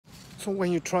So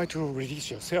when you try to release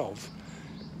yourself,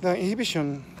 the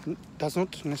inhibition does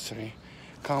not necessarily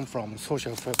come from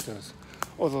social factors,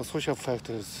 although social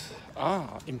factors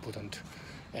are important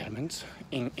elements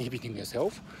in inhibiting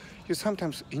yourself. You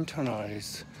sometimes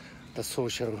internalize the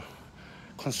social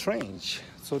constraints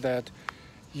so that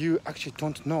you actually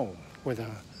don't know whether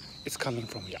it's coming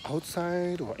from the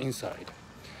outside or inside.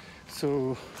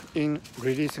 So in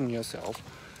releasing yourself,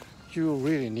 you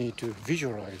really need to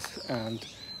visualize and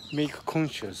make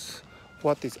conscious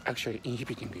what is actually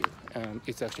inhibiting you, and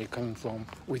it's actually coming from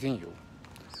within you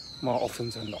more often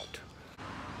than not.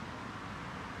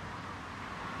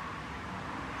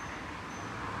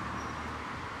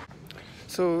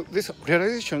 So this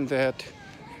realization that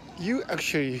you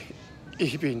actually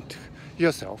inhibit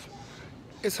yourself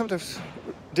is sometimes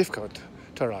difficult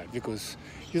to arrive because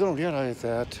you don't realize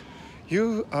that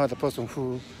you are the person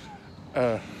who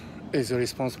is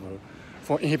responsible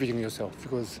for inhibiting yourself,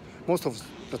 because most of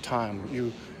the time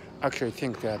you actually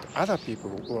think that other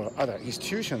people or other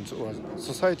institutions or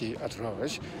society at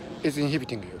large is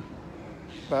inhibiting you.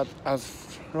 But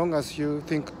as long as you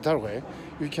think that way,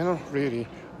 you cannot really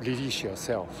release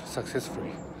yourself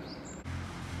successfully.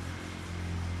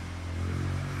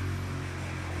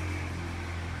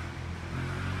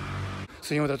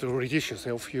 So in order to release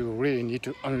yourself, you really need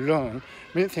to unlearn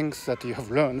many things that you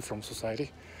have learned from society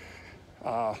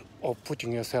or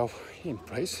putting yourself in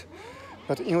place.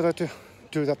 But in order to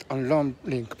do that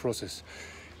unlearning process,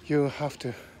 you have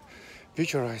to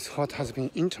visualize what has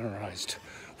been internalized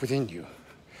within you.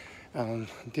 And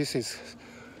this is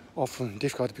often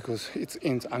difficult because it's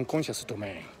in the unconscious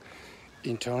domain.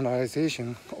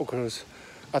 Internalization occurs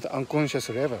at the unconscious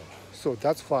level, so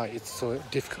that's why it's so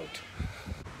difficult.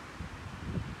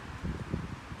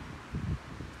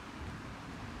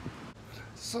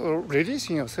 So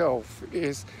releasing yourself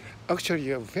is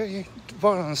actually a very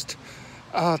balanced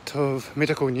art of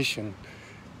metacognition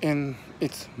in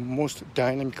its most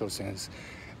dynamical sense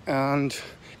and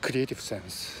creative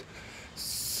sense.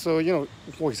 So,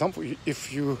 for example,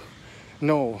 if you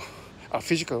know a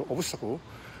physical obstacle,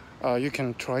 you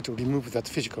can try to remove that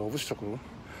physical obstacle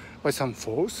by some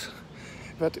force.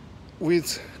 But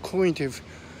with cognitive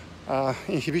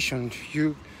inhibition,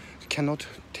 you cannot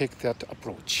take that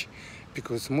approach,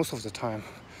 because most of the time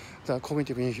the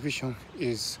cognitive inhibition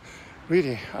is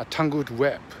really a tangled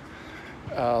web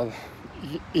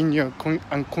in your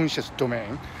unconscious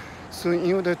domain. So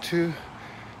in order to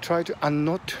try to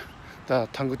unknot the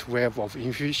tangled web of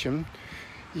inhibition,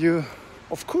 you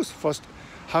of course first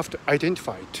have to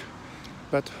identify it.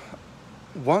 But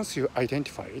once you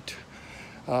identify it,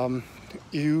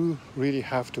 you really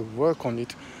have to work on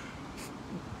it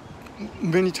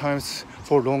many times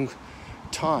for a long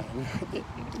time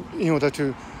in order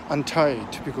to untie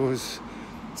it, because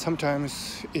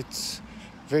sometimes it's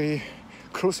very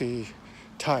closely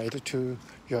tied to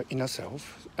your inner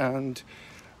self, and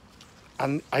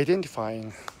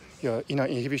identifying your inner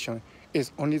inhibition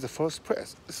is only the first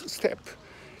step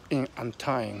in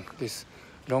untying this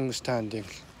long-standing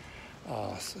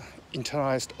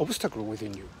internalized obstacle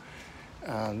within you.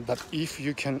 But if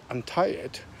you can untie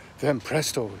it, then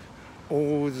presto,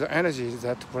 all the energy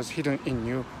that was hidden in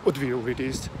you would be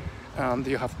released, and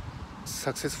you have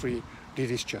successfully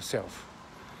released yourself,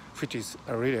 which is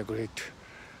a really great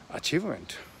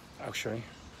achievement, actually.